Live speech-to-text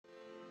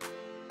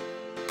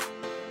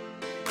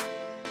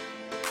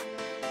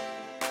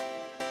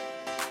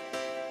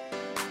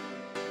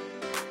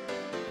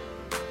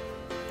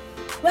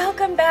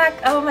Welcome back.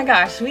 Oh my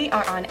gosh, we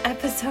are on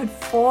episode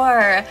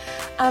 4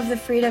 of the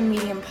Freedom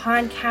Medium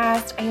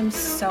podcast. I am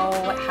so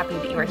happy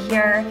that you are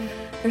here.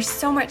 There's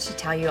so much to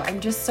tell you. I'm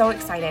just so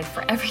excited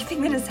for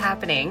everything that is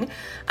happening.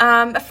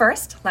 But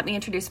first, let me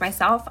introduce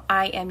myself.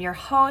 I am your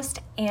host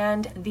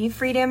and the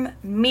Freedom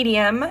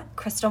Medium,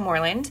 Crystal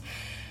Moreland.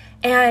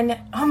 And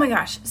oh my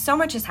gosh, so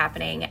much is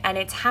happening, and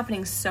it's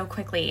happening so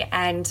quickly.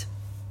 And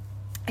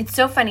it's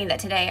so funny that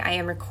today I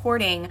am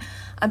recording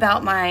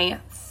about my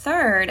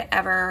third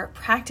ever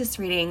practice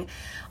reading,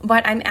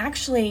 but I'm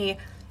actually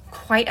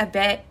quite a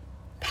bit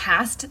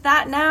past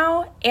that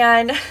now.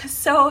 And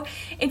so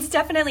it's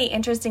definitely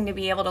interesting to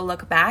be able to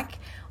look back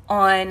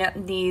on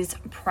these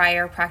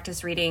prior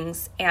practice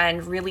readings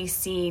and really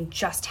see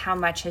just how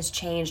much has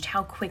changed,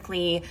 how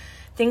quickly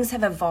things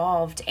have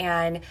evolved,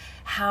 and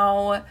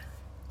how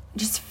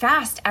just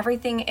fast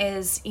everything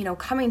is,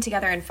 coming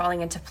together and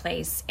falling into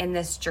place in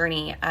this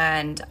journey.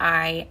 And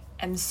I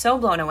am so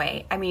blown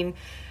away. I mean,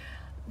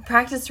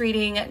 practice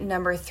reading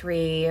number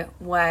 3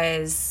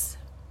 was,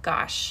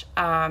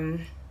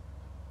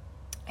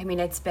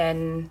 it's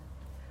been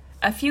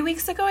a few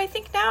weeks ago, I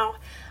think now.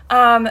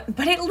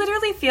 But it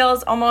literally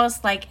feels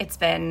almost like it's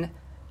been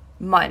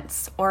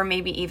months or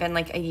maybe even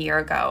like a year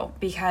ago,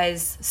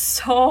 because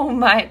so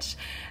much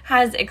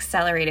has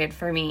accelerated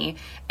for me,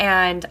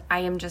 and I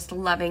am just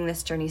loving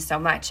this journey so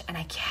much, and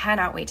I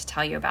cannot wait to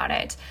tell you about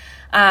it.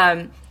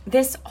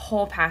 This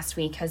whole past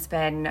week has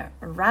been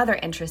rather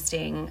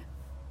interesting.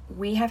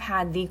 We have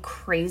had the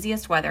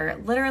craziest weather.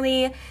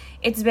 Literally,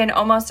 it's been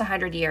almost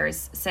 100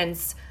 years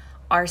since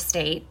our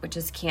state, which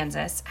is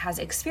Kansas, has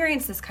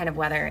experienced this kind of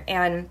weather,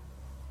 and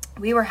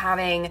we were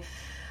having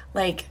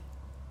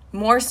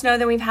more snow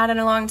than we've had in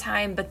a long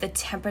time, but the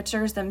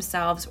temperatures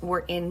themselves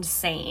were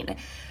insane.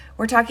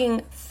 We're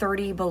talking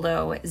 30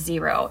 below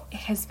zero. It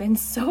has been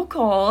so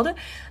cold.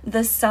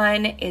 The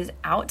sun is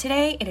out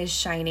today. It is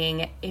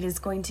shining. It is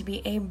going to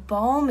be a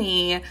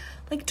balmy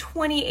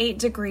 28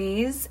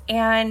 degrees.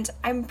 And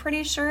I'm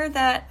pretty sure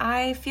that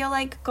I feel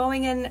like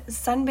going and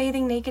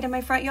sunbathing naked in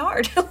my front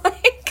yard.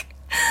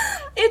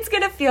 It's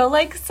going to feel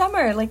like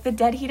summer, like the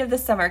dead heat of the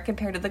summer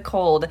compared to the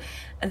cold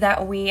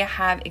that we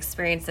have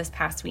experienced this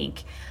past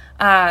week.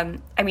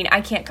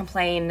 I can't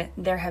complain.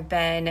 There have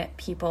been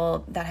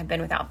people that have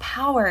been without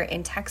power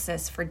in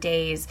Texas for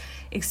days,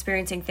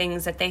 experiencing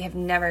things that they have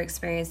never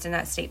experienced in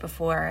that state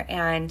before.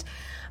 And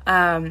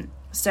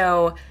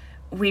so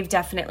we've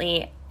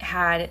definitely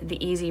had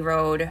the easy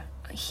road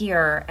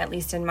here, at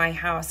least in my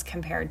house,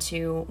 compared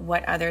to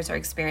what others are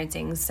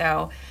experiencing.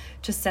 So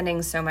just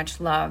sending so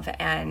much love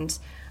and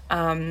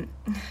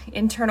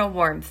internal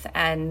warmth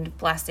and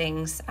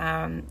blessings,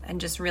 and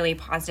just really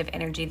positive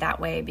energy that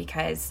way,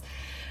 because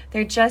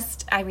they're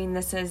just,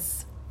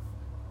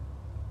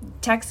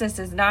 Texas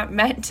is not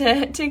meant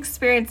to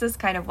experience this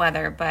kind of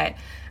weather, but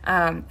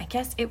I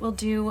guess it will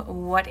do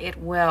what it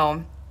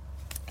will.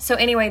 So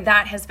anyway,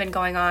 that has been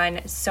going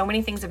on. So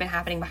many things have been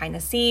happening behind the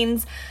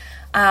scenes.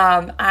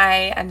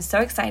 I am so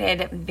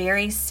excited.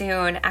 Very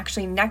soon,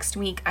 actually next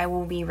week, I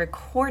will be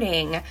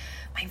recording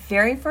my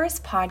very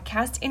first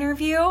podcast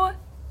interview.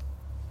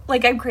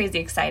 I'm crazy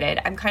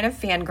excited. I'm kind of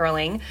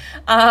fangirling.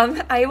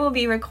 I will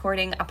be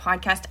recording a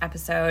podcast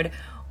episode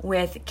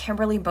with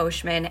Kimberly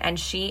Boschman, and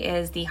she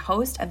is the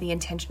host of the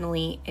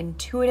Intentionally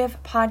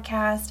Intuitive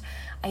podcast.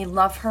 I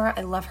love her.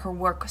 I love her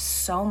work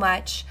so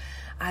much.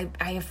 I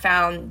have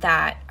found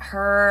that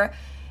her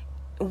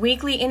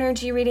weekly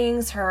energy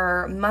readings,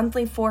 her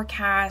monthly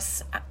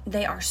forecasts,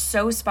 they are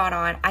so spot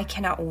on. I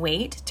cannot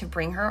wait to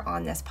bring her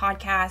on this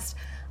podcast.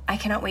 I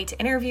cannot wait to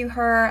interview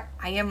her.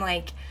 I am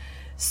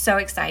so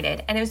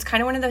excited. And it was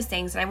kind of one of those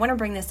things, and I want to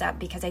bring this up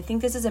because I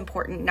think this is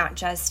important, not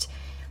just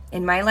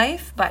in my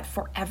life, but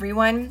for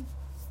everyone.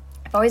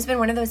 I've always been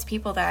one of those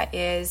people that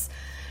is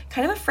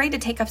kind of afraid to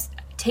take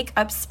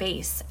up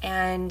space,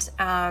 and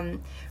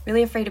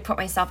really afraid to put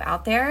myself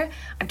out there.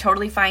 I'm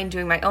totally fine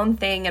doing my own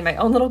thing in my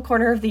own little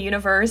corner of the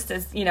universe,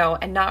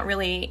 and not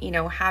really,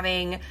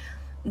 having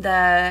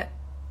the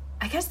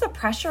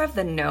pressure of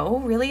the no,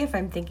 really, if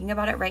I'm thinking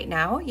about it right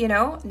now,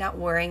 not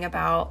worrying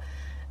about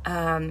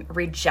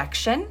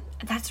rejection.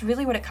 That's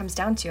really what it comes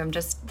down to.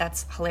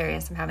 That's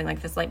hilarious. I'm having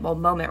this light bulb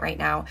moment right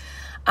now.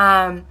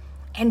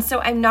 And so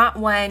I'm not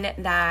one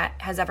that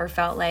has ever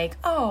felt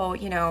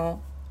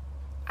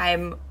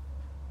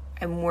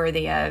I'm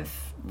worthy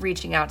of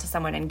reaching out to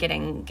someone and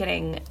getting,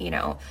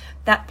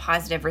 that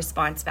positive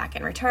response back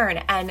in return.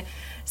 And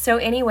so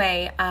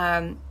anyway,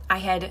 I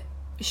had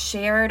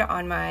shared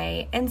on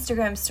my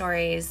Instagram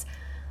stories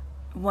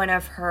one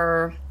of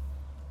her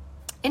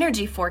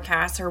energy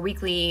forecasts, her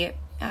weekly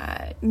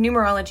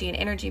numerology and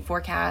energy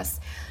forecasts,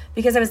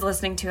 because I was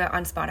listening to it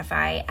on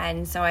Spotify.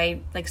 And so I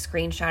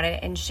screenshot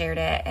it and shared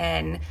it,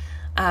 and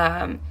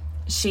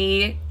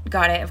she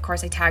got it. Of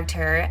course, I tagged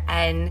her,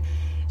 and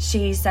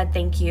she said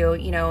thank you,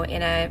 in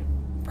a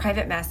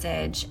private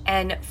message.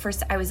 And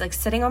first I was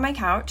sitting on my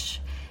couch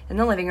in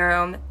the living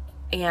room,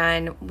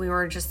 and we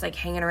were just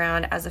hanging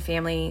around as a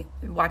family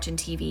watching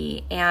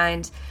TV.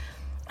 And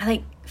I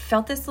like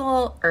felt this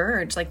little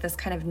urge, like this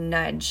kind of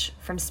nudge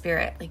from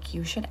spirit, like,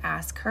 you should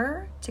ask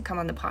her to come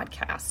on the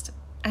podcast.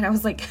 And I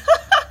was like,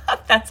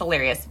 that's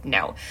hilarious.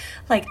 No,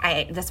 like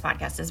this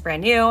podcast is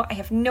brand new. I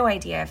have no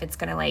idea if it's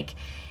going to like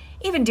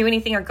even do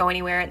anything or go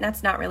anywhere. And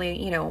that's not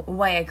really,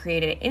 why I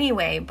created it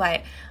anyway.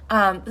 But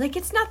like,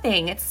 it's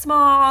nothing. It's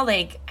small.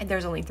 Like,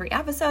 there's only 3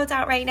 episodes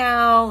out right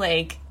now.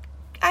 Like,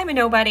 I'm a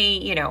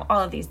nobody,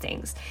 all of these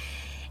things.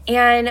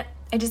 And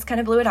I just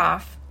kind of blew it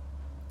off.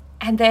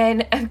 And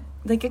then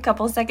like a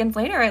couple seconds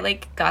later, I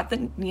like got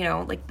the,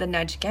 like the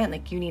nudge again,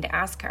 like, you need to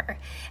ask her.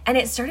 And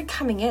it started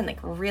coming in like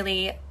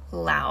really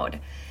loud.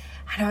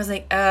 And I was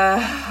like,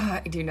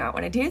 I do not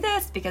want to do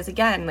this, because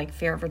again, like,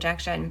 fear of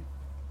rejection. And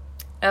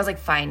I was like,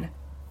 fine,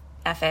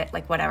 F it,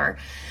 like, whatever.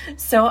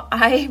 So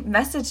I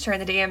messaged her in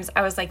the DMs.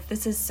 I was like,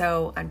 this is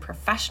so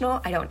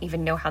unprofessional. I don't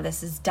even know how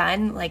this is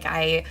done. Like,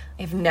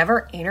 I've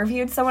never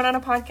interviewed someone on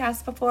a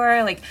podcast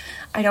before. Like,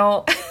 I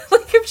don't,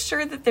 like, I'm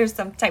sure that there's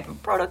some type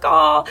of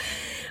protocol,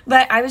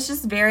 but I was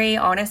just very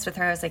honest with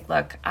her. I was like,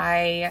 look,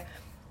 I,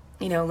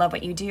 love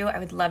what you do. I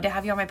would love to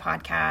have you on my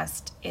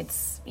podcast.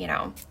 It's,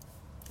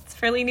 it's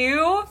fairly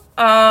new.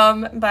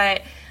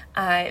 But,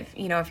 if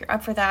you're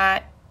up for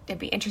that, I'd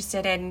be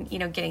interested in,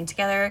 getting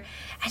together.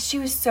 And she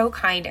was so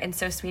kind and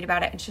so sweet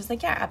about it. And she was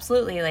like, yeah,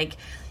 absolutely. Like,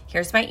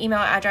 here's my email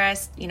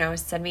address,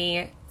 send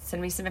me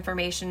some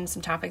information,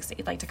 some topics that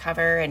you'd like to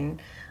cover,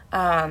 and,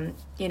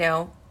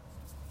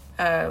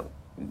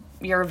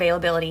 your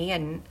availability.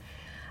 And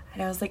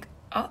I was like,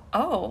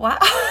 oh, wow.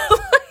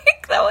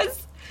 Like,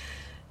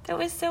 that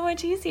was so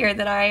much easier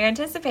than I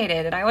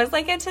anticipated. And I was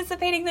like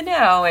anticipating the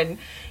no, and,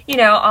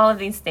 all of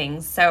these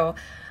things. So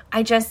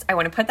I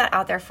want to put that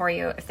out there for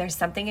you. If there's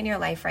something in your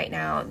life right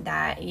now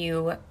that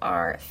you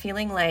are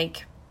feeling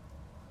like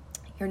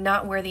you're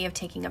not worthy of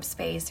taking up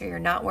space, or you're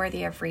not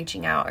worthy of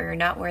reaching out, or you're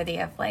not worthy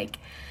of like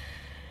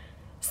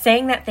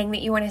saying that thing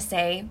that you want to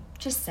say,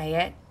 just say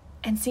it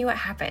and see what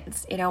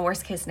happens.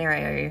 Worst case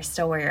scenario, you're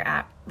still where you're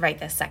at right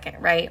this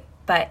second, right?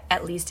 But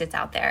at least it's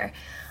out there.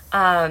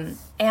 And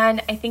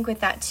I think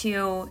with that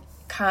too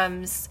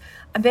comes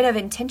a bit of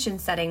intention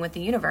setting with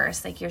the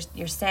universe. Like,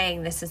 you're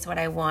saying, this is what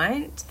I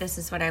want, this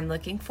is what I'm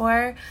looking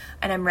for,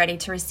 and I'm ready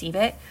to receive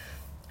it.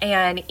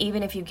 And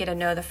even if you get a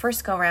no the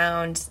first go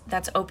round,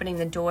 that's opening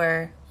the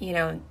door.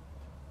 Your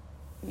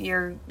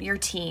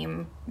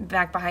team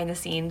back behind the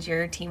scenes,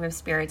 your team of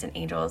spirits and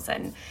angels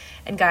and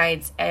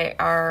guides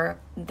are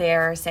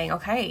there saying,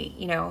 okay,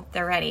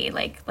 they're ready.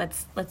 Like,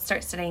 let's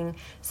start sending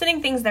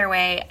things their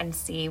way and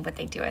see what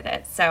they do with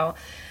it. So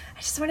I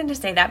just wanted to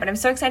say that, but I'm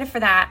so excited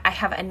for that. I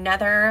have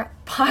another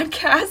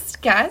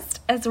podcast guest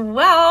as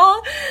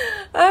well.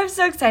 I'm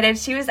so excited.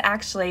 She was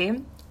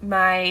actually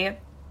my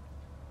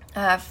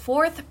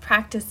 4th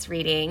practice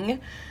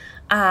reading,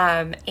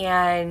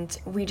 and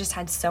we just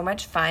had so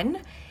much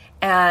fun.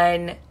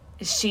 And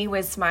she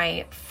was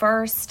my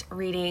first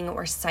reading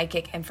where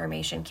psychic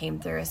information came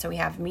through. So we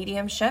have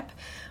mediumship,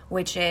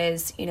 which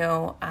is,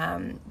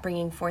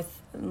 bringing forth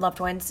loved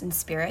ones in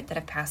spirit that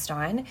have passed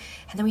on. And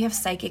then we have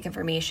psychic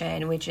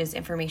information, which is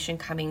information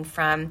coming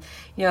from,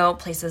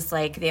 places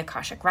like the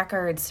Akashic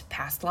Records,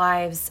 past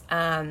lives,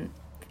 the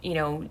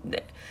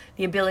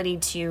ability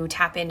to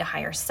tap into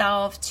higher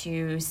self,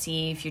 to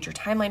see future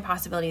timeline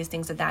possibilities,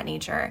 things of that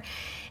nature.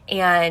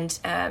 And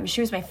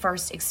she was my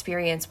first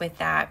experience with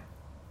that.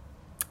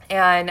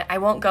 And I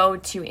won't go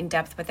too in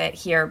depth with it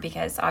here,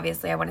 because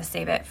obviously I want to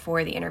save it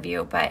for the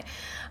interview, but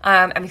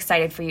I'm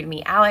excited for you to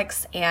meet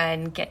Alex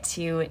and get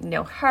to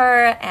know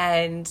her,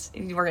 and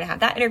we're going to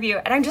have that interview.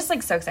 And I'm just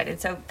like so excited.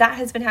 So that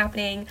has been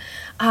happening.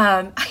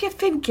 I have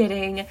been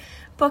getting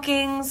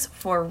bookings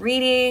for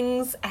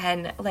readings,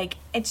 and like,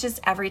 it's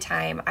just every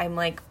time I'm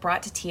like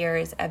brought to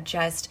tears of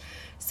just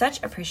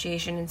such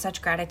appreciation and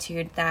such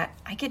gratitude that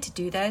I get to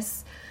do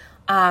this.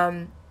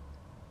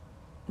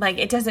 Like,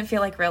 it doesn't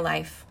feel like real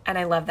life, and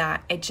I love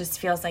that. It just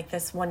feels like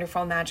this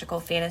wonderful, magical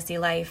fantasy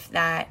life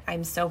that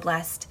I'm so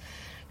blessed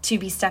to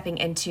be stepping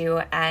into,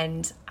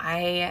 and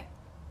I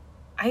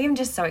am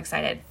just so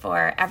excited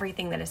for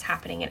everything that is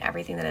happening and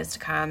everything that is to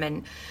come.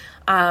 And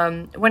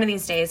one of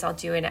these days I'll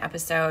do an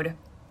episode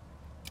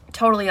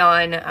totally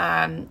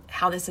on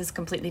how this is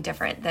completely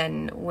different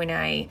than when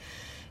I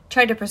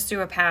tried to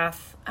pursue a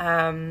path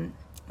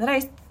that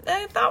I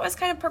thought was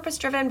kind of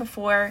purpose-driven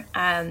before,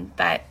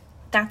 but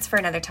that's for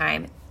another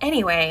time.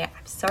 Anyway,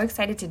 I'm so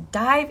excited to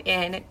dive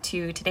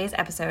into today's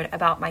episode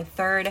about my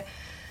 3rd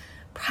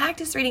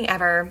practice reading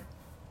ever.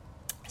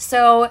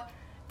 So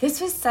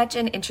this was such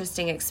an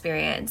interesting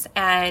experience,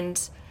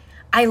 and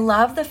I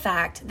love the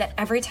fact that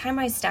every time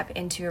I step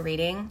into a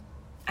reading,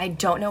 I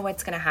don't know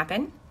what's going to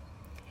happen,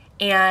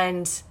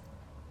 and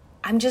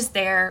I'm just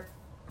there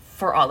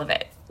for all of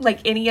it. Like,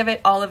 any of it,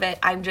 all of it.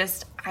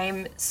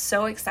 I'm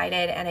so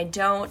excited, and I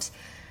don't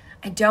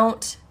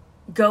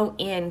go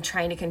in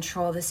trying to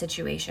control the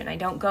situation. I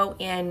don't go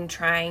in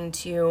trying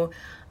to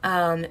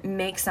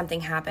make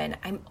something happen.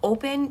 I'm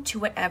open to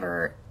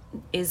whatever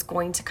is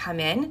going to come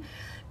in,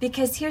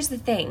 because here's the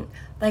thing.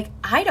 Like,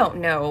 I don't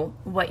know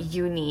what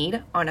you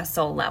need on a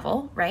soul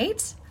level,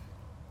 right?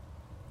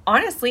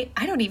 honestly,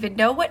 I don't even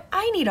know what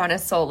I need on a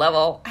soul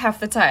level half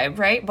the time,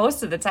 right?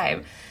 Most of the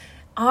time.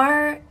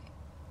 Our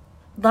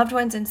loved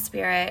ones in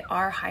spirit,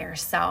 our higher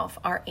self,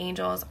 our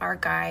angels, our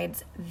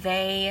guides,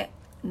 they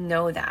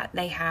know that.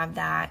 They have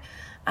that,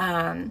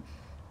 that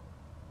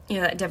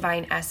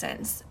divine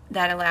essence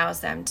that allows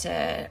them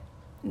to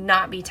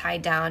not be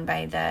tied down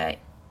by the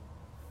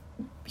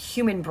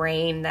human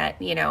brain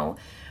that,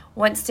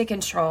 wants to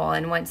control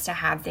and wants to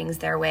have things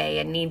their way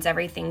and needs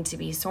everything to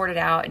be sorted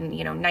out and,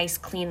 nice,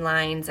 clean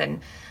lines. And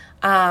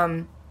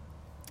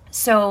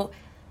so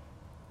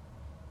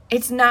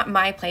it's not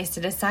my place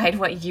to decide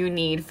what you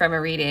need from a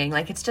reading.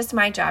 Like, it's just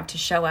my job to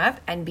show up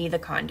and be the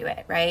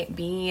conduit, right?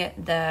 Be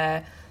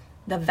the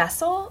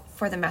vessel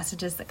for the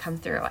messages that come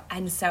through.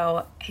 And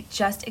so it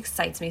just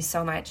excites me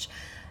so much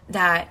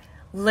that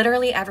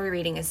literally every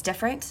reading is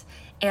different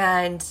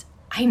and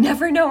I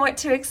never know what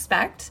to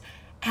expect.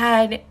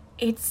 And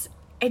it's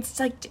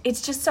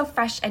just so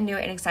fresh and new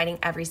and exciting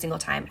every single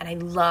time. And I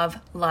love,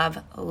 love,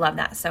 love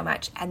that so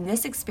much. And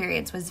this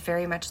experience was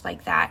very much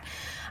like that.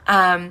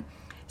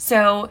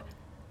 So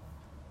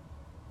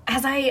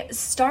as I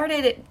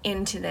started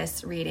into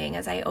this reading,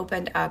 as I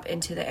opened up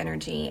into the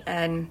energy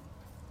and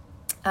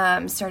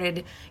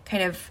started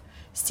kind of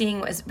seeing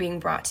what was being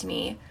brought to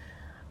me,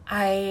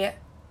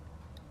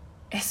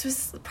 this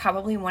was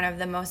probably one of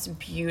the most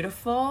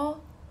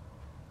beautiful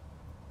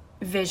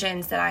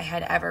visions that I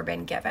had ever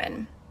been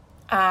given.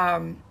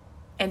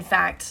 In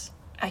fact,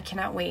 I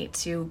cannot wait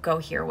to go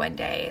here one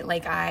day.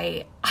 Like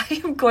I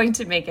am going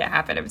to make it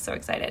happen. I'm so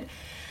excited.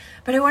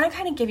 But I want to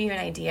kind of give you an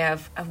idea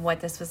of what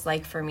this was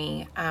like for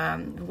me,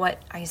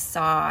 what I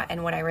saw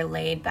and what I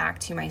relayed back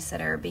to my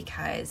sitter,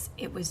 because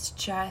it was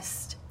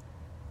just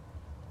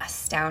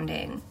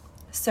astounding.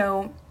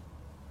 So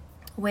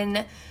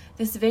when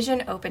this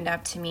vision opened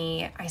up to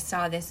me, I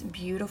saw this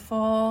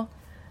beautiful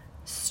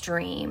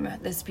stream,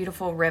 this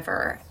beautiful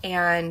river,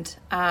 and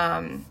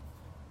the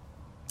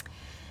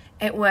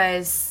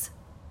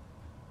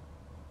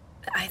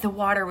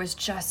water was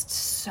just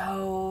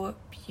so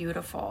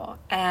beautiful,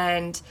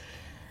 and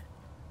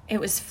it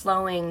was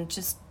flowing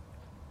just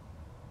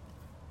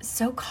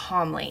so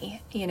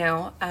calmly,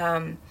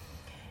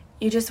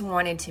 you just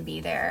wanted to be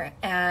there.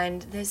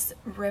 And this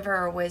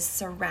river was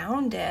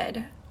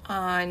surrounded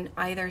on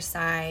either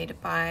side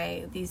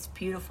by these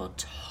beautiful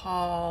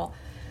tall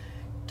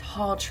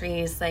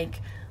trees, like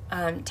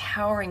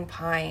towering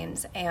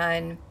pines,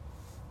 and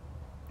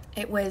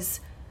it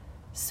was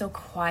so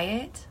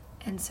quiet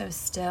and so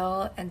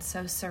still and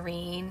so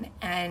serene,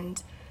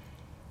 and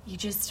you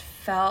just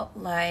felt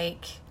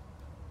like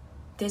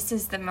this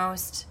is the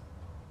most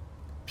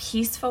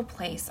peaceful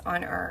place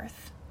on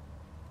earth.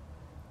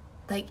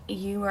 Like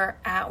you are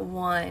at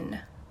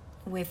one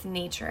with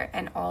nature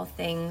and all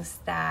things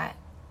that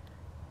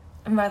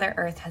Mother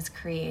Earth has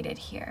created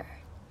here.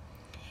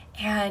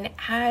 And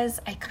as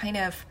I kind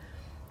of,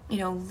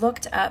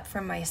 looked up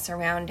from my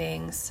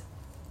surroundings,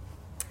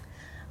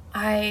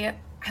 I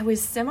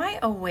was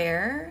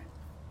semi-aware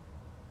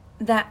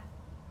that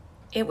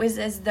it was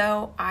as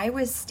though I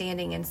was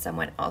standing in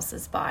someone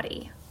else's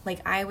body.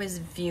 Like I was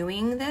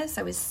viewing this,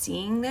 I was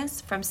seeing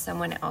this from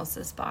someone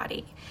else's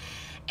body.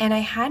 And I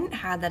hadn't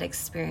had that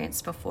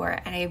experience before,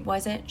 and I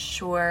wasn't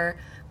sure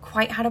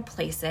quite how to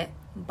place it,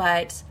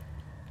 but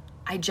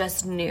I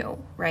just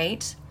knew,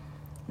 right?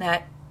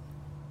 That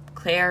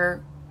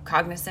clear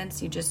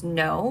cognizance, you just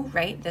know,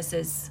 right?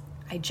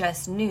 I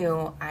just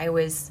knew I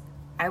was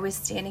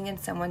standing in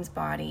someone's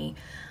body,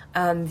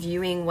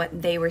 viewing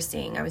what they were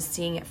seeing. I was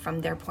seeing it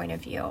from their point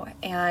of view.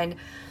 And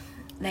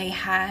they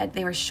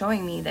were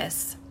showing me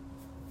this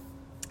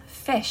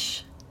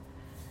fish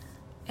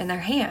in their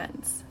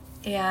hands.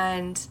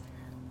 And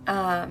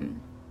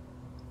then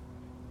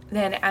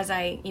as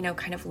I,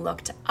 kind of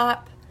looked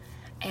up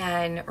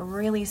and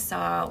really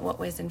saw what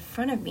was in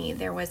front of me,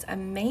 there was a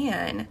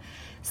man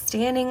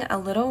standing a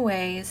little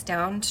ways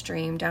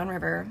downstream,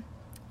 downriver,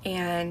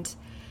 and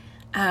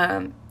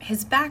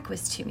his back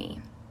was to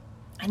me.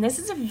 And this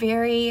is a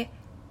very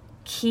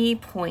key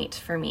point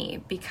for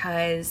me,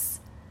 because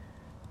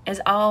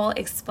as I'll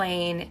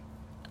explain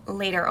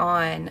later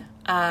on,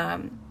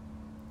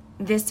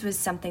 this was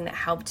something that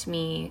helped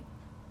me.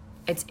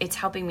 It's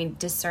helping me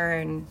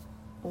discern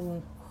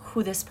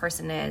who this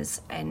person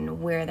is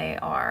and where they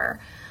are.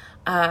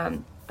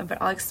 But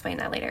I'll explain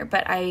that later.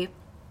 But I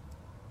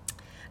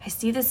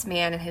see this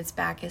man and his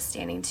back is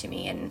standing to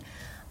me, and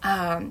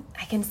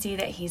I can see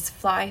that he's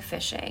fly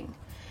fishing,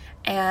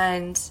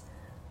 and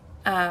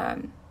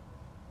I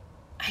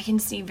can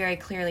see very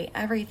clearly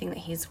everything that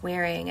he's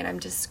wearing, and I'm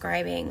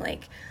describing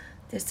like,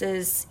 this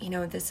is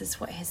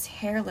what his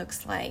hair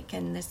looks like,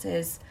 and this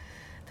is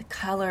the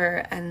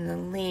color and the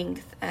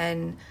length,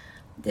 and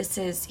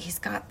he's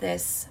got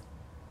this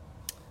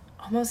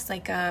almost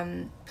like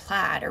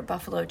plaid or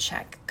buffalo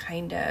check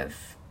kind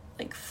of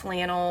like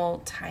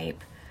flannel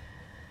type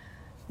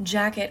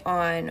jacket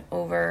on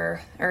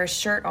over, or a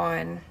shirt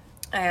on,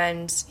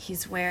 and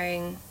he's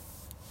wearing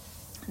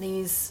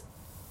these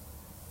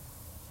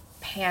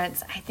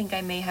pants. I think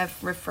I may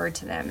have referred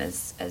to them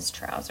as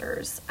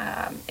trousers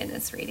in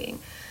this reading.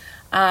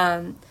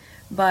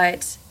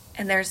 But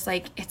there's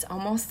like, it's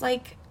almost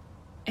like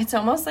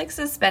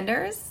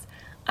suspenders,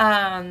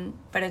 but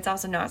it's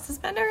also not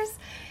suspenders.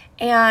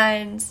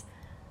 And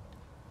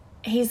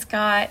he's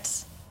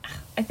got,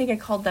 I think I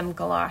called them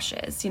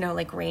galoshes,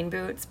 like rain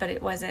boots, but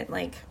it wasn't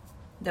like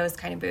those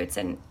kind of boots.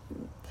 And,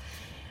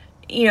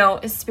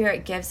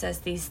 Spirit gives us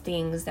these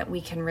things that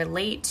we can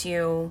relate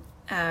to,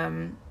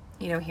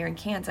 here in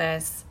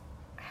Kansas.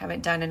 I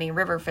haven't done any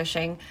river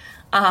fishing.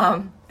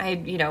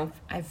 I've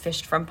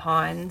fished from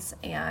ponds,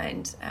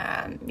 and,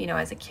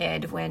 as a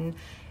kid, when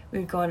we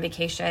would go on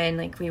vacation,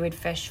 like we would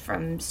fish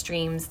from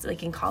streams,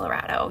 like in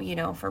Colorado,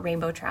 for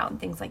rainbow trout and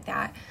things like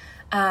that.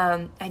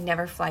 I'd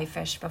never fly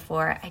fished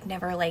before. I'd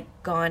never like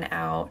gone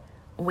out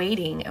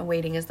wading.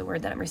 Wading is the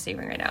word that I'm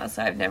receiving right now.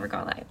 So I've never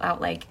gone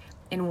out like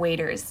in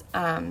waders.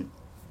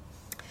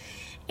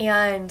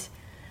 And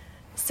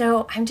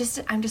so I'm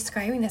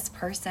describing this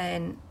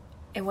person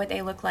and what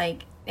they look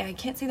like. I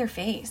can't see their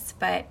face,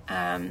 but,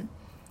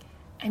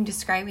 I'm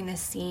describing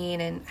this scene,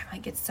 and I'm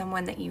like, it's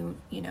someone that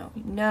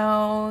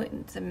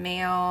it's a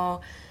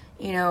male,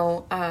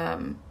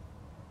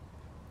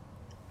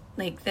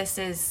 like this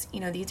is,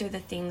 these are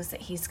the things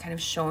that he's kind of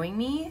showing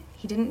me.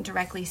 He didn't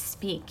directly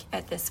speak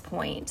at this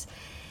point,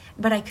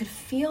 but I could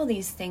feel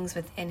these things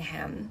within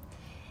him,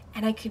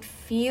 and I could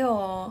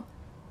feel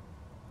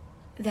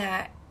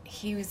that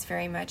he was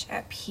very much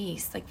at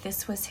peace. Like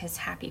this was his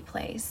happy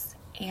place.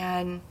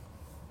 And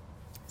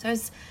so I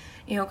was,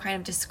 kind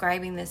of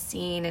describing this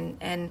scene,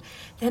 and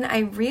then I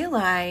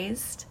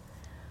realized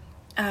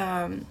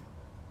that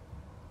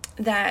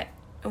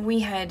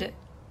we kind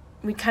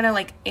of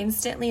like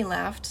instantly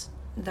left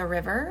the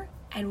river,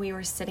 and we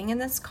were sitting in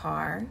this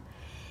car,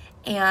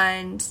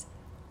 and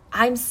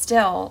I'm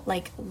still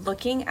like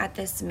looking at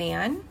this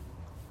man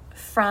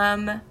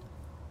from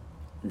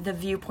the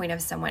viewpoint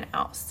of someone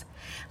else.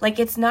 Like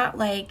it's not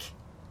like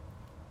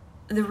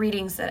other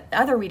readings that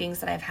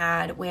I've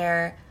had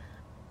where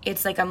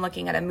it's like I'm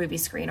looking at a movie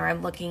screen, or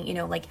I'm looking,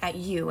 like at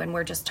you, and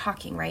we're just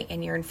talking, right?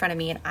 And you're in front of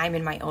me, and I'm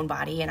in my own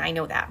body, and I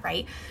know that,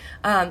 right?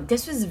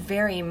 This was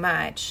very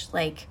much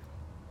like,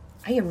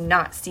 I am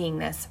not seeing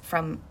this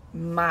from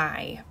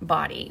my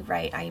body,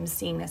 right? I am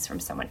seeing this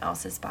from someone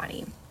else's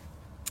body.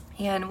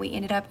 And we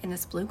ended up in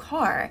this blue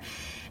car,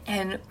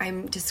 and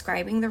I'm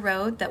describing the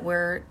road that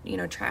we're,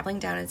 traveling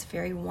down. It's a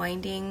very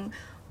winding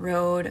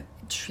road,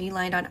 tree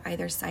lined on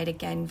either side.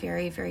 Again,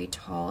 very, very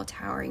tall,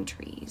 towering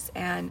trees,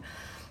 and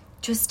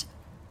just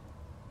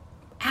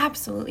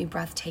absolutely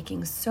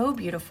breathtaking, so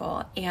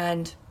beautiful.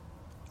 And,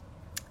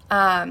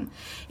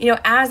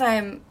 as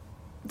I'm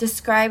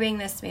describing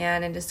this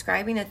man and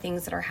describing the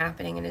things that are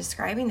happening and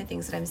describing the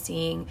things that I'm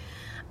seeing,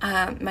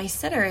 my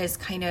sitter is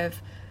kind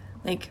of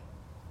like,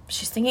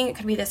 she's thinking it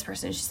could be this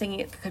person. She's thinking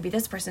it could be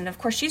this person. And of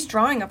course, she's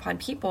drawing upon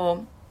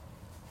people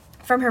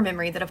from her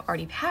memory that have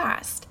already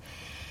passed.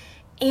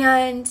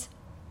 And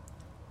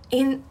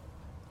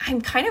I'm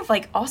kind of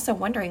like also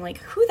wondering, like,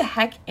 who the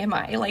heck am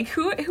I? Like,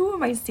 who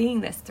am I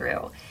seeing this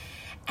through?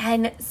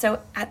 And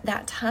so at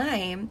that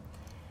time,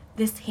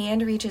 this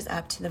hand reaches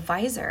up to the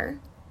visor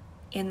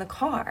in the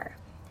car,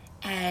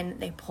 and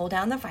they pull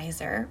down the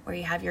visor where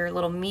you have your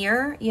little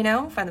mirror,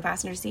 from the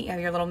passenger seat, you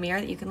have your little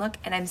mirror that you can look.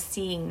 And I'm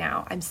seeing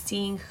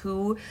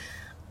who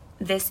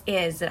this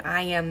is that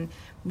I am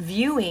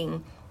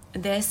viewing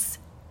this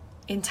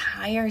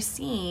entire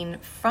scene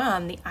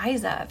from the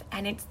eyes of.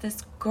 And it's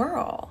this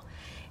girl.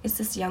 It's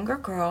this younger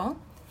girl,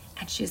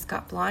 and she's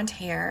got blonde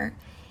hair,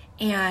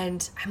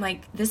 and I'm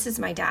like, this is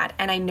my dad.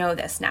 And I know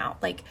this now.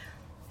 Like,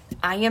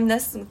 I am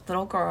this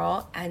little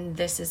girl, and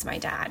this is my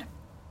dad.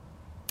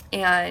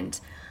 And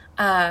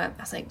I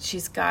was like,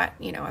 she's got,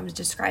 I'm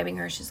describing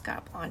her. She's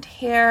got blonde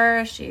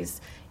hair.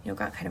 She's,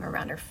 got kind of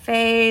around her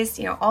face,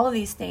 all of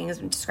these things.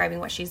 I'm describing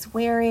what she's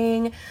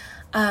wearing.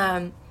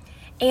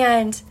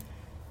 And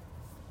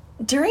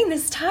during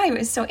this time,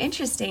 it's so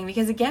interesting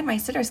because, again, my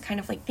sitter's kind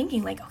of like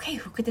thinking like, okay,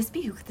 who could this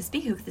be? Who could this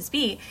be? Who could this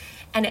be?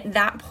 And at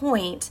that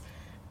point,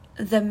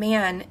 the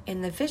man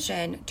in the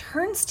vision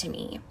turns to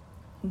me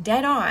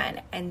dead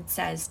on and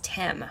says,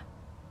 Tim.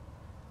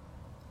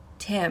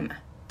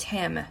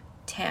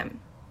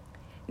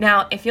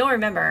 Now, if you'll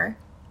remember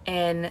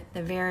in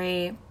the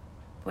very,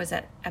 was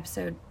that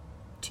episode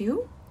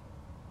 2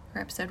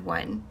 or episode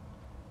 1? It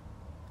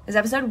was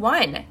episode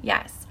 1,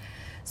 yes.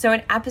 So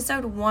in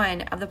episode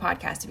 1 of the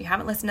podcast, if you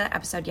haven't listened to that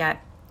episode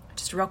yet,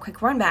 just a real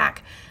quick run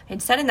back.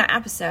 I'd said in that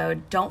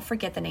episode, don't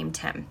forget the name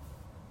Tim.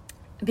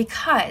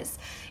 Because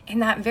in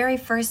that very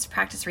first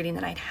practice reading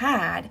that I'd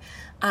had,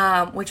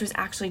 which was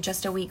actually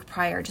just a week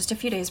prior, just a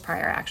few days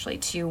prior actually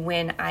to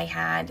when I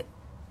had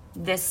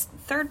this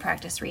third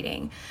practice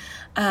reading,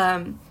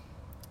 that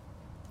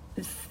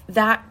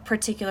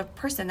particular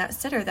person, that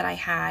sitter that I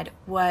had,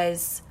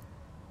 was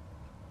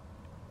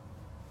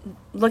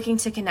looking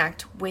to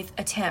connect with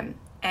a Tim.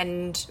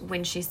 And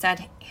when she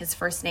said his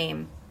first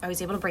name, I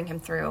was able to bring him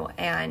through.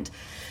 And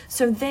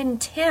so then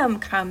Tim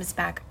comes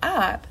back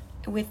up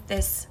with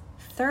this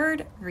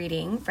third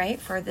reading, right,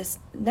 for this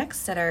next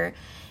sitter,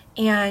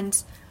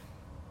 and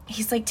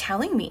he's like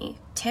telling me,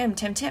 Tim.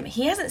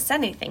 He hasn't said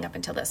anything up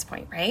until this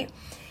point, right?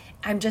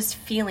 I'm just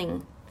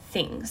feeling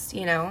things,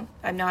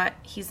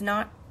 he's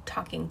not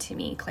talking to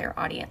me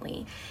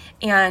clairaudiently.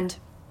 And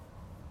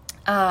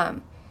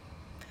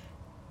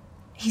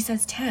he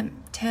says,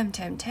 Tim.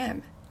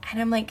 And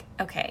I'm like,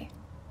 okay,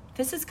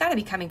 this has got to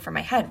be coming from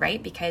my head,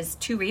 right? Because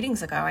 2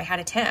 readings ago, I had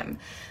a Tim.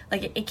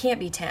 Like, it can't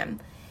be Tim.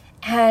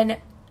 And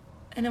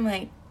I'm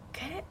like,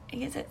 okay,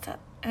 is it?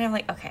 And I'm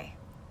like, okay,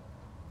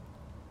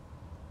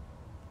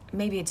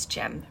 maybe it's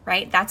Jim,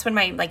 right? That's when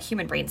my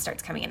human brain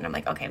starts coming in. And I'm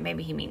like, okay,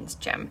 maybe he means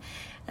Jim.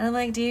 And I'm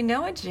like, do you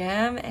know a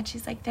Jim? And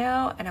she's like,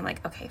 no. And I'm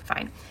like, okay,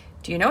 fine.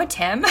 Do you know a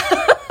Tim?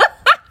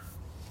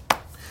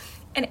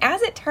 And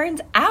as it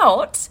turns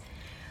out,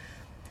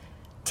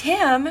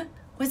 Tim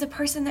was a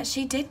person that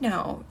she did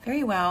know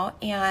very well.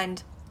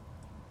 And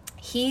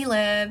he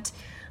lived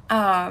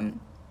in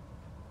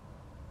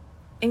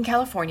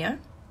California,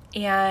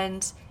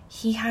 and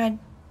he had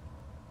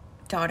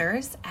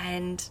daughters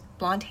and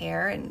blonde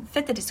hair and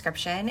fit the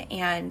description.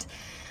 And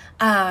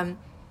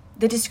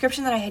the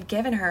description that I had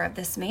given her of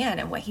this man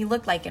and what he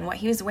looked like and what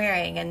he was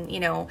wearing, and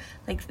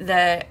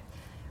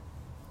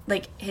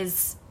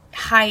his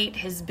height,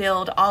 his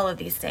build, all of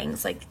these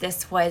things,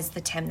 this was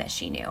the Tim that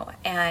she knew.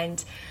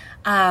 And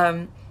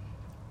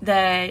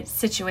the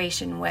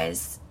situation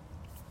was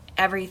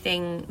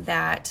everything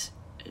that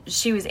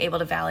she was able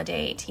to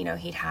validate.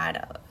 He'd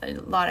had a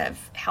lot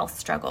of health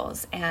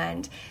struggles,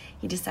 and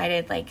he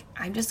decided,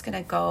 I'm just going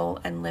to go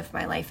and live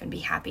my life and be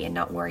happy and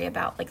not worry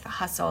about the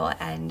hustle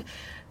and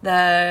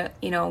the,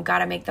 got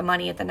to make the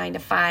money at the 9 to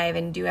 5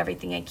 and do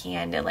everything I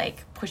can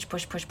to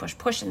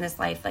push in this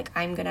life.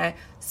 I'm going to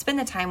spend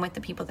the time with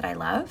the people that I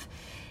love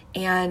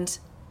and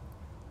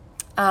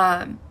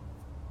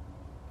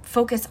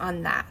focus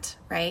on that.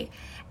 Right.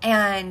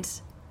 And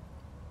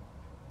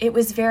it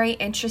was very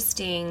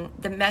interesting,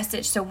 the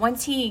message. So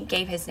once he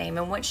gave his name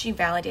and once she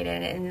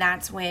validated it, and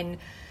that's when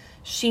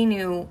she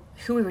knew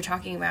who we were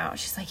talking about,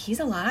 she's like, he's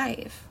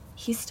alive.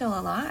 He's still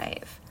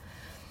alive.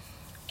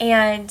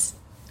 And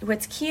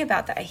what's key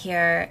about that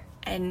here,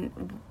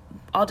 and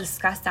I'll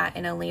discuss that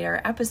in a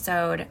later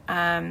episode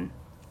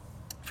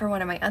for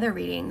one of my other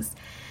readings,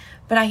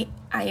 but I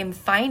am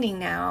finding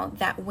now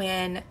that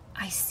when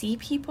I see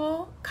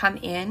people come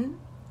in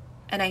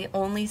and I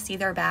only see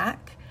their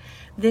back,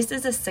 this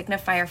is a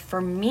signifier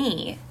for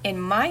me in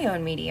my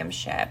own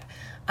mediumship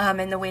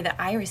and the way that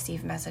I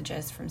receive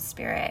messages from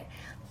Spirit.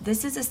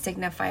 This is a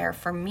signifier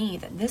for me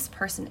that this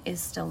person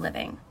is still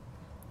living.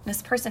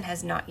 This person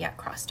has not yet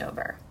crossed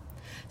over.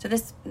 So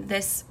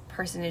this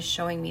person is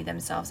showing me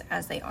themselves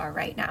as they are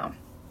right now,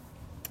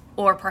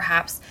 or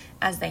perhaps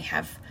as they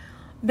have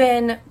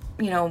been,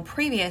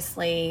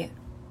 previously,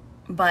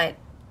 but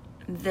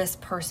this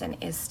person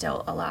is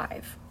still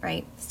alive,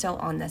 right? Still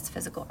on this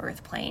physical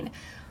earth plane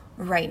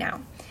right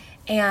now.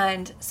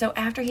 And so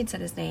after he'd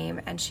said his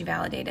name and she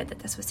validated that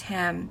this was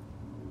him,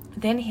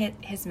 then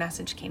his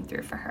message came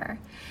through for her.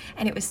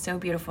 And it was so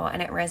beautiful,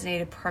 and it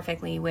resonated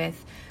perfectly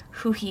with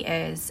who he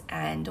is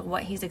and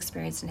what he's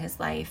experienced in his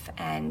life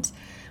and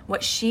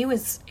what she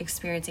was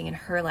experiencing in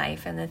her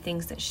life and the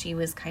things that she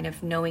was kind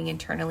of knowing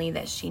internally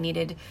that she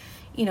needed,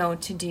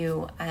 to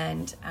do,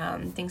 and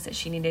things that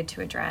she needed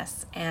to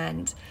address.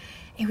 And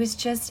it was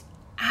just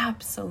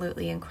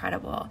absolutely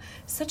incredible.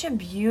 Such a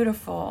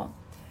beautiful,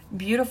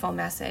 beautiful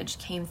message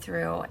came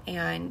through.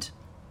 And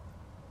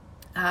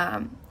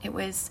it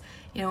was,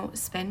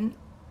 spend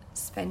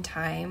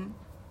time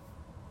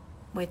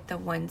with the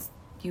ones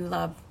you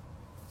love,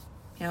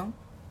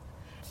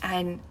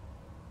 and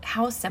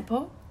how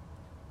simple,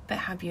 but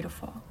how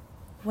beautiful.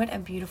 What a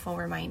beautiful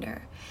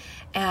reminder.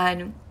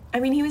 And I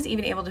mean, he was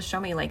even able to show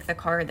me the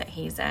car that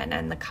he's in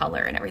and the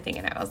color and everything.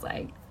 And I was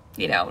like,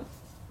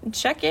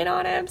 check in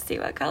on him, see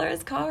what color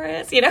his car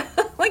is,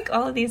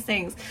 all of these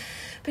things.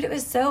 But it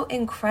was so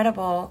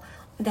incredible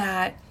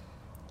that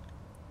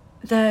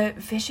the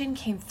vision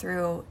came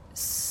through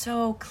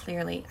so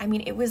clearly. I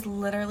mean, it was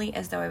literally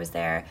as though I was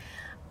there.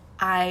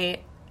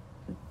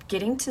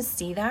 Getting to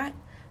see that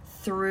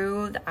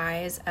through the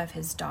eyes of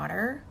his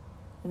daughter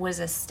was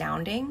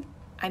astounding.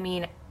 I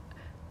mean,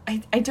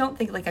 I don't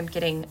think I'm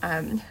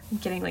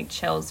getting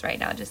chills right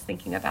now just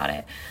thinking about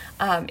it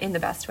in the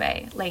best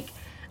way.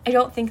 I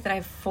don't think that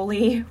I've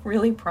fully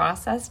really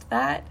processed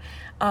that.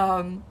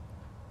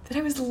 That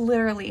I was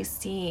literally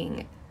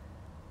seeing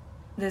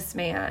this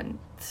man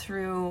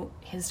through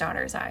his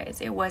daughter's eyes.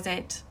 It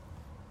wasn't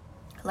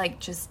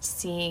just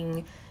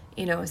seeing,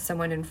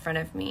 someone in front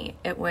of me.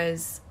 It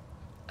was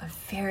a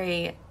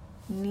very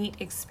neat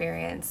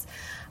experience.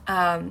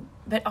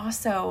 But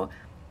also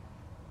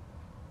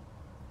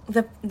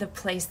the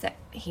place that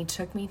he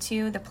took me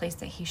to, the place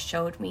that he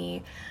showed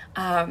me.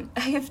 I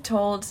have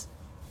told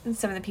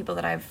some of the people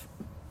that I've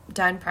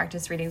done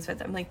practice readings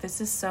with, I'm like,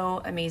 this is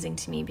so amazing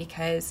to me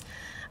because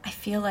I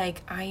feel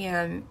like I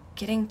am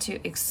getting to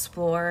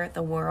explore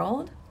the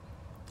world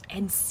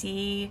and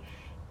see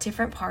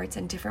different parts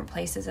and different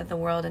places of the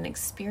world and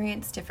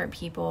experience different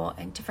people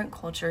and different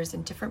cultures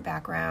and different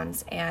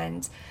backgrounds,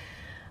 and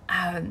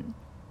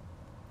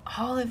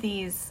all of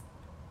these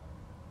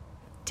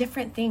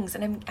different things.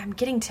 And I'm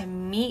getting to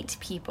meet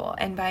people,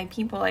 and by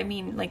people I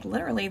mean like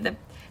literally the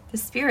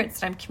spirits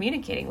that I'm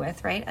communicating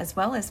with, right, as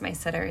well as my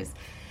sitters.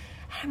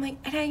 And I'm like,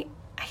 and I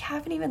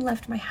haven't even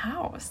left my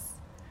house,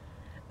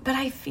 but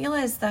I feel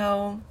as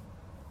though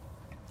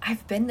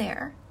I've been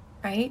there,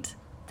 right?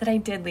 That I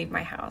did leave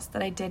my house,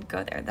 that I did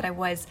go there, that I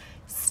was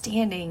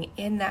standing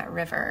in that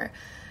river,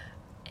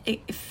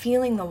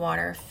 feeling the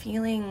water,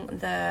 feeling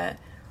the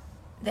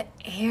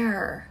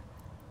air.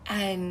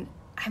 And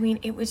I mean,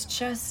 it was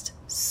just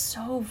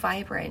so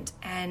vibrant,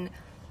 and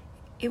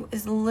it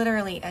was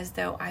literally as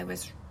though I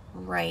was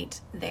right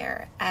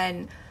there.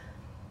 And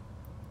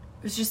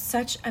it was just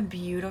such a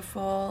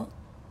beautiful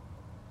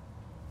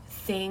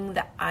thing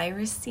that I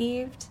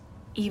received,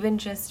 even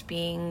just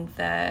being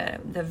the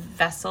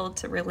vessel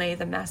to relay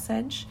the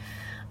message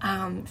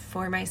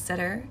for my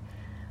sitter.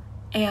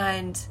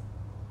 And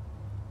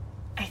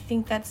I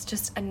think that's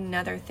just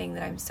another thing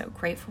that I'm so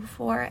grateful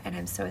for, and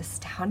I'm so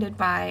astounded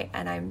by,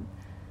 and I'm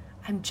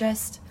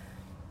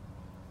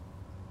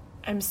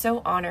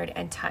so honored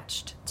and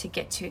touched to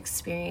get to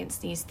experience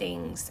these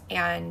things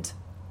and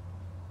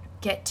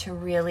get to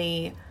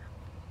really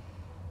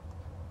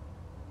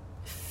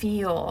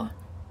feel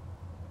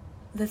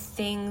the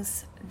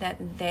things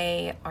that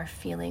they are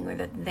feeling or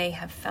that they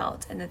have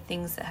felt and the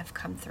things that have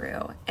come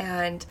through.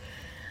 And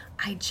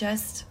I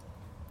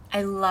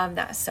love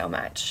that so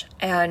much.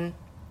 And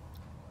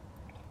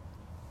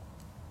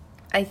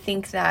I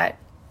think that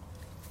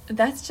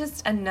that's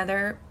just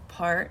another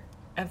part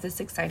of this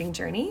exciting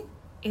journey,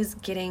 is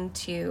getting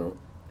to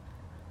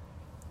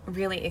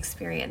really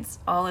experience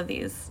all of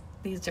these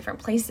different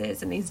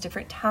places and these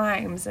different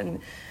times.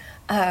 And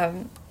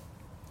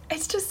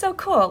it's just so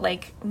cool.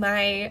 Like,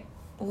 my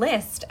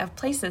list of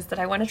places that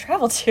I want to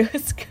travel to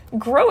is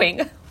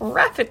growing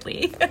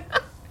rapidly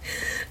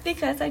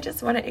because I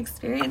just want to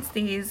experience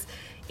these,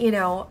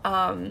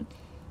 in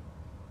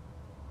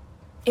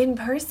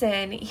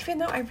person, even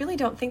though I really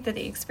don't think that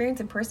the experience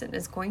in person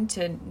is going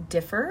to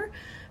differ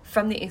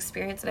from the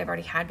experience that I've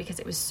already had, because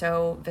it was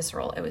so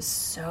visceral. It was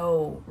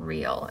so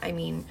real. I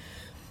mean,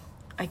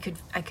 I could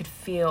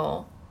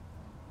feel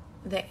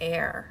the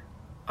air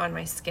on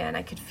my skin.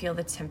 I could feel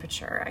the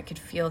temperature. I could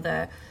feel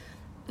the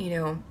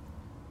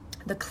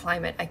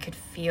climate. I could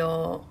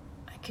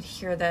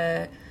hear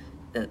the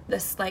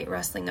slight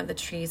rustling of the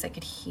trees. I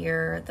could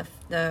hear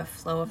the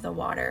flow of the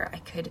water. I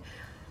could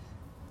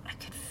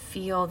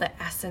feel the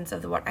essence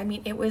of the water. I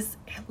mean, it was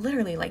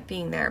literally like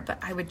being there, but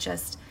I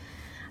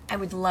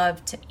would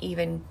love to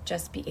even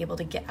just be able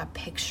to get a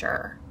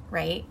picture,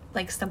 right?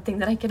 Like something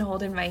that I can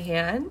hold in my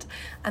hand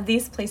of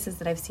these places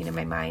that I've seen in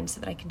my mind,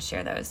 so that I can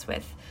share those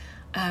with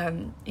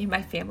in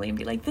my family and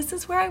be like, this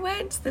is where I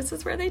went. This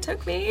is where they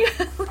took me.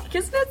 Like,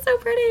 isn't that so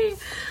pretty?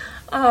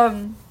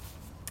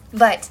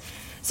 But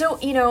so,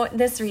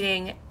 this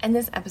reading and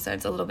this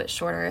episode's a little bit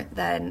shorter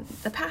than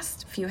the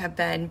past few have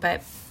been,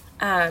 but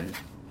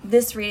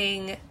this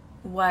reading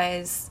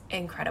was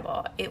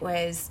incredible. It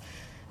was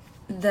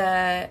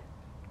the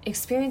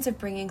experience of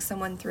bringing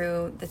someone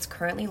through that's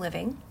currently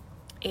living.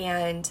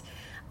 And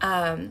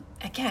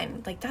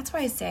again, like, that's why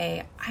I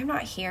say I'm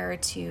not here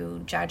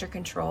to judge or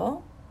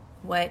control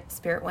what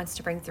spirit wants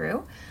to bring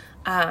through.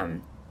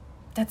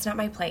 That's not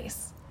my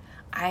place.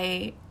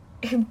 I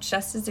am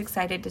just as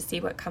excited to see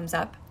what comes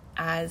up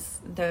as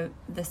the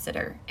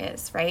sitter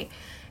is, right?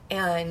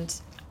 And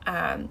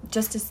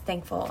just as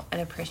thankful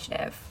and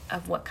appreciative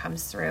of what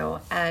comes through.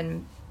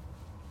 And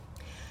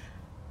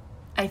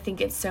I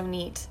think it's so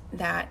neat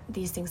that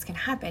these things can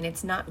happen.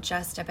 It's not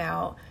just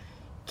about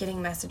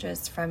getting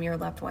messages from your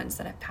loved ones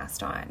that have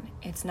passed on.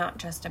 It's not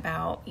just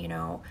about,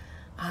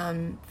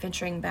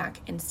 venturing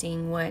back and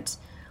seeing what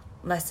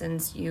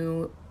lessons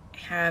you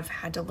have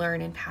had to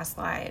learn in past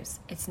lives.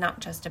 It's not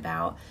just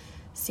about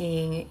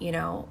seeing,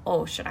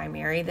 should I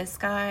marry this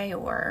guy?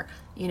 Or,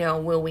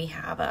 will we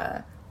have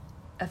a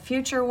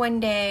future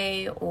one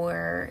day?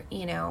 Or,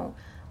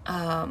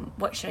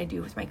 what should I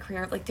do with my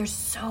career? Like, there's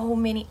so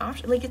many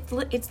options. Like,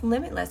 it's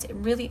limitless. It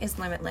really is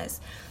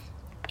limitless.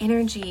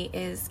 Energy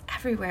is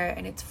everywhere,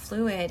 and it's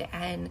fluid,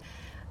 and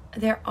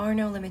there are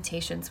no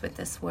limitations with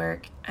this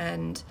work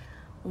and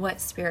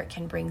what spirit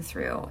can bring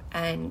through.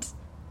 And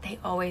they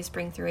always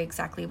bring through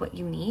exactly what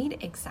you need,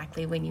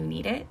 exactly when you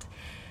need it.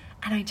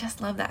 And I just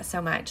love that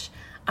so much.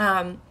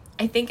 I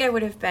think I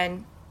would have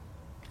been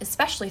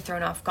especially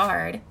thrown off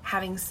guard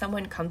having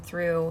someone come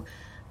through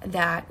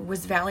that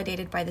was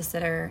validated by the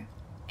sitter,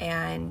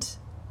 and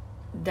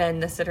then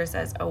the sitter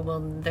says, oh, well,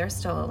 they're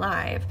still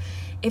alive.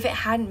 If it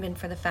hadn't been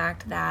for the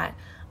fact that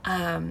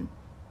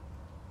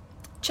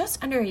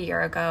just under a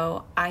year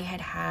ago, I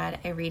had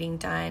a reading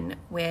done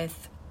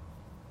with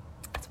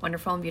this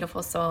wonderful and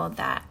beautiful soul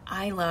that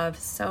I love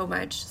so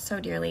much, so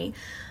dearly.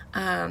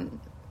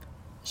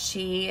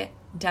 She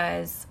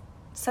does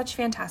such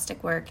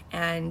fantastic work,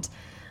 and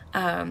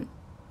I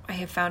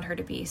have found her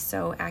to be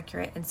so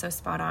accurate and so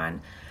spot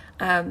on.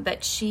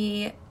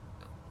 But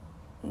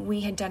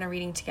we had done a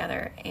reading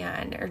together,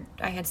 or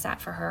I had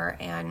sat for her,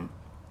 and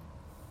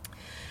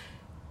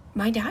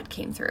my dad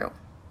came through,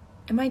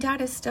 and my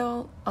dad is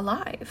still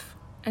alive.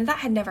 And that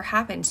had never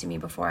happened to me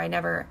before. I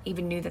never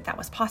even knew that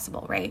was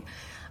possible, right?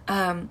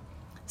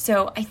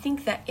 So I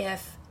think that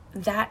if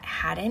that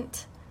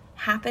hadn't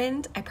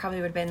happened, I probably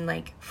would have been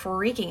like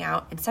freaking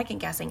out and second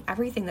guessing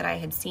everything that I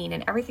had seen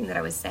and everything that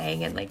I was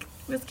saying, and like,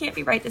 this can't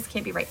be right, this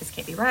can't be right, this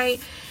can't be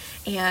right.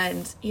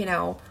 And,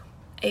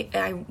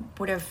 I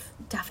would have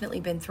definitely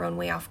been thrown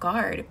way off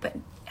guard. But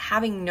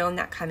having known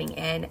that coming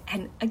in,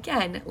 and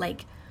again,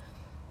 like,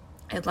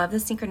 I love the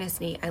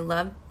synchronicity, I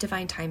love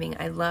divine timing,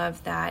 I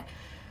love that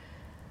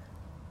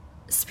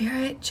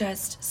Spirit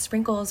just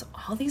sprinkles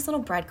all these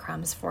little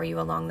breadcrumbs for you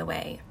along the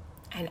way.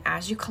 And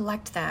as you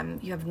collect them,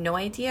 you have no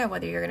idea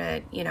whether you're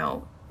going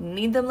to,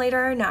 need them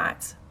later or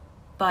not,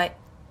 but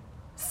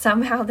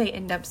somehow they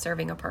end up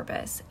serving a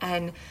purpose.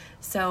 And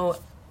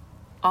so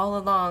all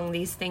along,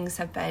 these things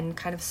have been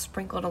kind of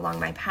sprinkled along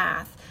my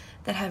path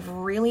that have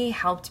really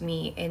helped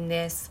me in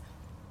this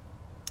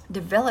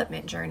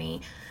development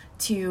journey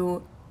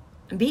to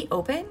be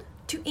open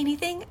to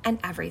anything and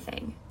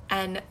everything,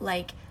 and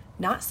like,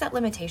 not set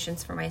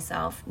limitations for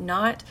myself,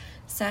 not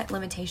set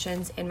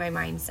limitations in my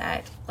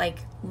mindset. Like,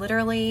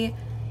 literally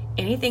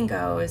anything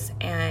goes,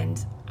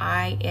 and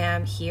I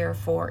am here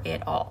for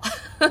it all.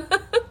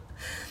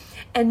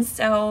 And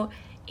so,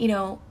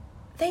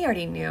 they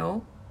already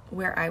knew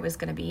where I was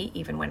going to be,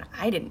 even when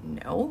I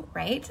didn't know,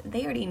 right?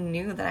 They already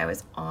knew that I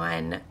was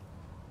on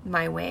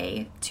my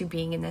way to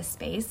being in this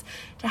space,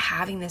 to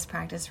having this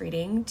practice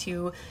reading,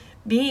 to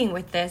being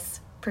with this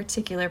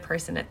particular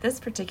person at this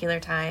particular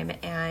time,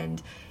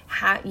 and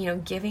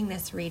giving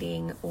this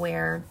reading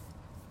where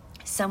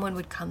someone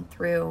would come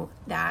through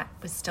that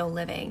was still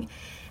living.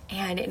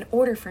 And in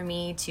order for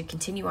me to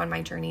continue on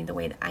my journey the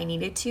way that I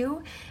needed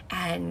to,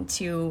 and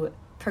to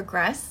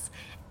progress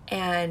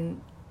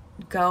and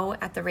go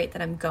at the rate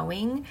that I'm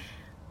going,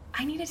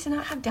 I needed to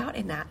not have doubt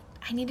in that.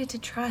 I needed to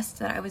trust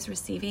that I was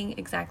receiving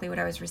exactly what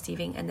I was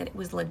receiving, and that it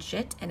was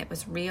legit and it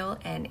was real,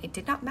 and it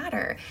did not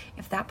matter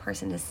if that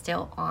person is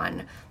still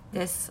on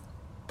this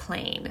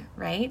plane,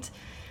 right?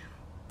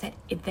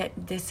 That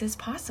this is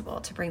possible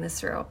to bring this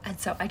through. And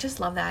so I just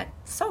love that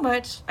so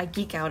much. I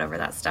geek out over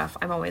that stuff.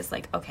 I'm always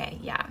like, okay,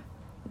 yeah,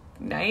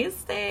 nice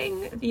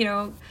thing,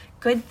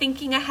 good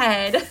thinking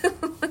ahead.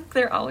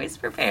 They're always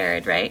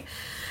prepared, right?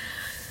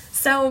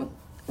 So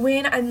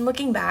when I'm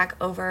looking back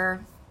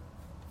over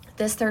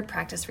this third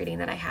practice reading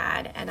that I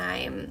had, and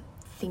I'm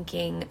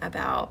thinking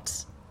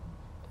about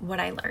what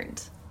I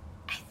learned,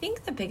 I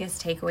think the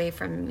biggest takeaway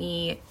from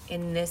me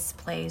in this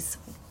place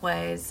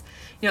was,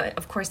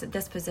 of course, at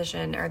this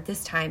position, or at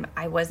this time,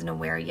 I wasn't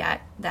aware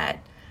yet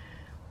that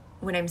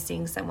when I'm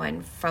seeing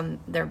someone from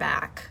their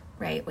back,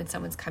 right, when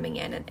someone's coming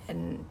in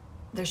and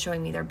they're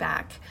showing me their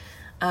back,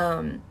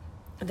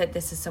 that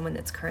this is someone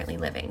that's currently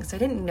living. So I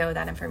didn't know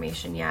that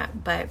information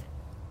yet, but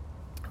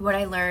what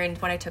I learned,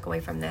 what I took away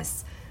from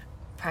this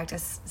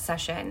practice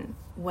session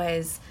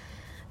was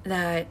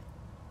that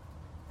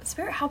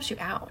Spirit helps you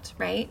out,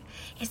 right?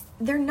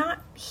 They're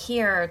not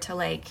here to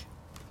like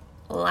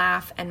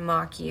laugh and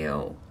mock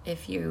you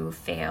if you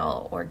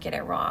fail or get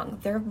it wrong.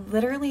 They're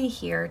literally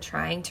here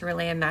trying to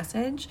relay a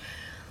message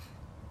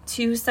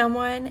to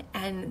someone,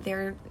 and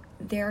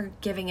they're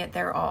giving it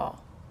their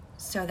all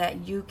so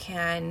that you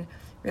can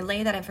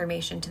relay that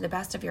information to the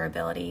best of your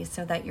ability,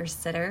 so that your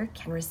sitter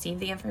can receive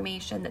the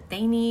information that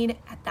they need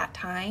at that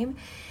time.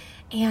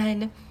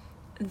 And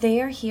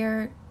they're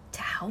here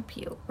to help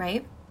you,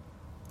 right?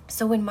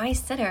 So when my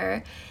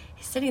sitter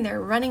is sitting there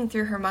running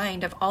through her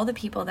mind of all the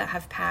people that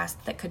have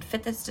passed that could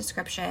fit this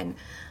description,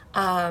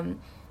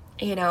 and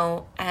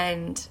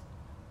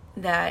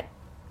that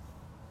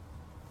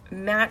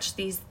match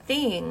these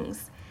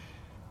things,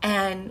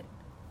 and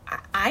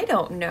I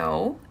don't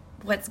know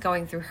what's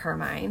going through her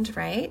mind,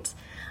 right?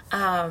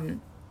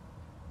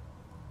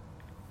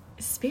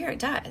 Spirit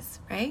does,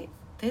 right?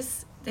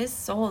 This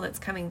soul that's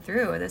coming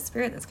through, this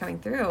spirit that's coming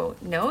through,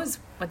 knows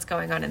what's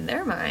going on in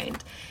their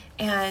mind.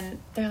 And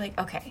they're like,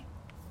 okay,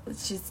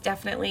 she's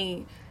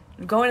definitely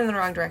going in the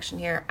wrong direction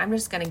here. I'm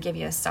just going to give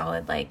you a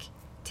solid, like,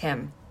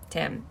 Tim.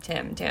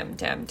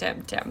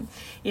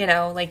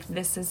 Like,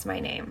 this is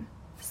my name.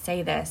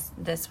 Say this.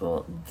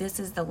 This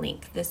is the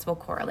link. This will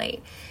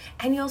correlate.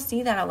 And you'll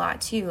see that a lot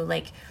too.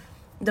 Like,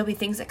 there'll be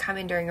things that come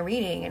in during a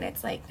reading, and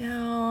it's like,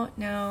 no,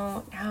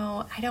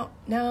 I don't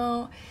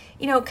know.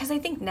 Because I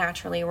think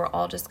naturally we're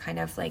all just kind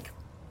of like,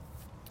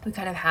 we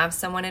kind of have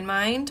someone in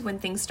mind when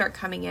things start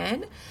coming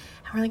in.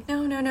 And we're like,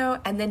 no.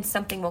 And then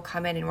something will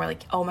come in and we're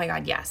like, oh my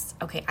God, yes.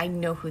 Okay, I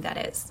know who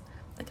that is.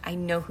 Like, I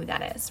know who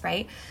that is,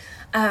 right?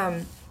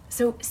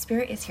 So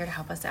Spirit is here to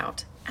help us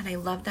out. And I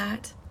love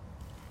that.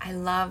 I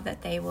love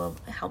that they will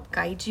help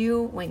guide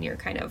you when you're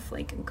kind of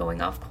like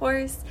going off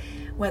course,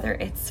 whether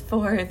it's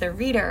for the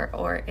reader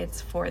or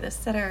it's for the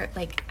sitter.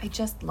 Like, I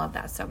just love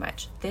that so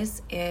much.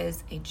 This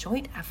is a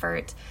joint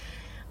effort.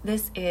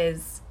 This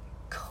is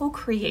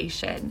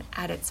co-creation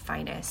at its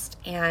finest.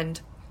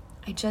 And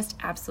I just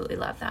absolutely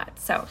love that.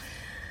 So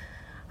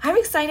I'm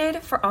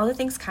excited for all the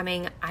things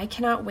coming. I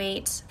cannot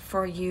wait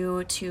for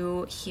you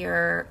to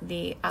hear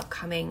the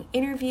upcoming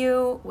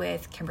interview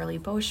with Kimberly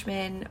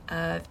Boschman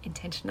of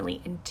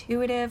Intentionally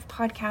Intuitive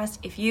podcast.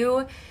 If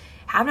you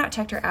have not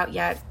checked her out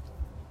yet,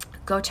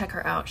 go check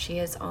her out. She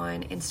is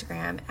on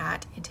Instagram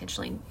at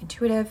Intentionally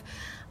Intuitive.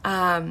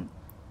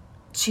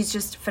 She's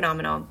just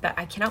phenomenal, but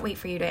I cannot wait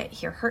for you to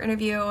hear her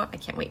interview. I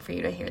can't wait for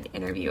you to hear the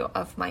interview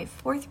of my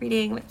 4th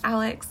reading with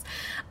Alex.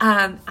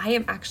 I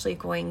am actually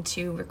going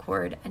to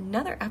record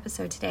another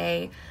episode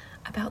today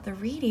about the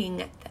reading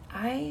that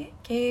I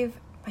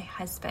gave my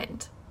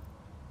husband.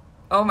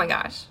 Oh my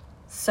gosh,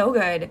 so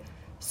good.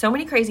 So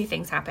many crazy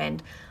things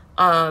happened.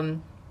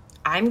 I'm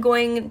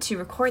going to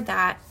record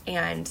that,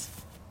 and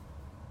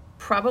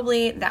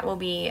probably that will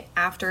be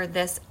after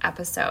this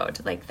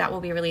episode. Like, that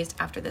will be released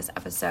after this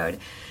episode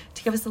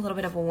to give us a little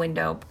bit of a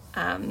window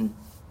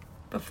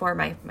before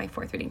my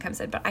 4th reading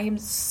comes in. But I am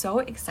so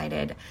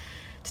excited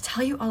to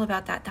tell you all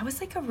about that. That was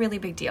like a really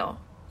big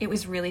deal. It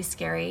was really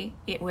scary.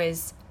 It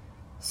was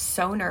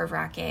so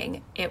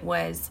nerve-wracking. It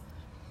was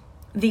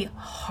the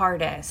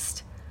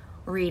hardest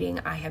reading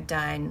I have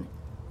done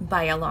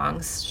by a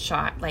long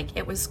shot. Like,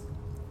 it was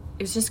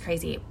just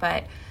crazy.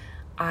 But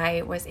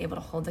I was able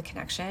to hold the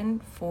connection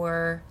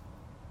for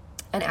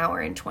an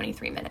hour and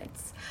 23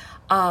 minutes.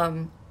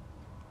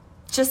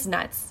 Just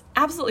nuts.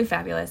 Absolutely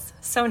fabulous.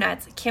 So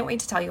nuts. Can't wait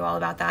to tell you all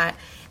about that.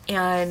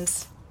 And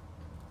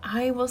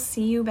I will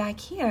see you back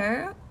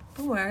here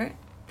for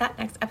that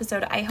next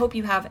episode. I hope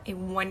you have a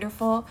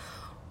wonderful,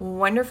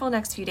 wonderful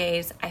next few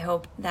days. I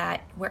hope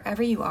that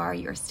wherever you are,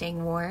 you're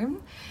staying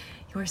warm.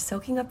 You're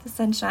soaking up the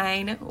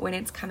sunshine when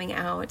it's coming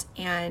out,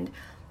 and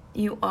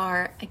you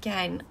are,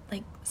 again,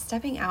 like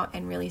stepping out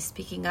and really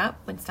speaking up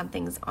when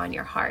something's on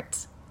your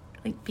heart.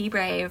 Like, be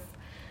brave,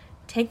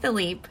 take the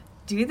leap,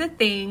 do the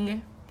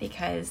thing,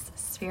 because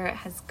Spirit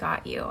has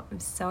got you. I'm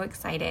so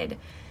excited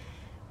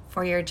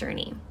for your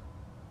journey.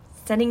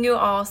 Sending you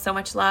all so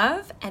much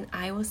love, and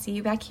I will see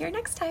you back here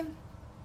next time.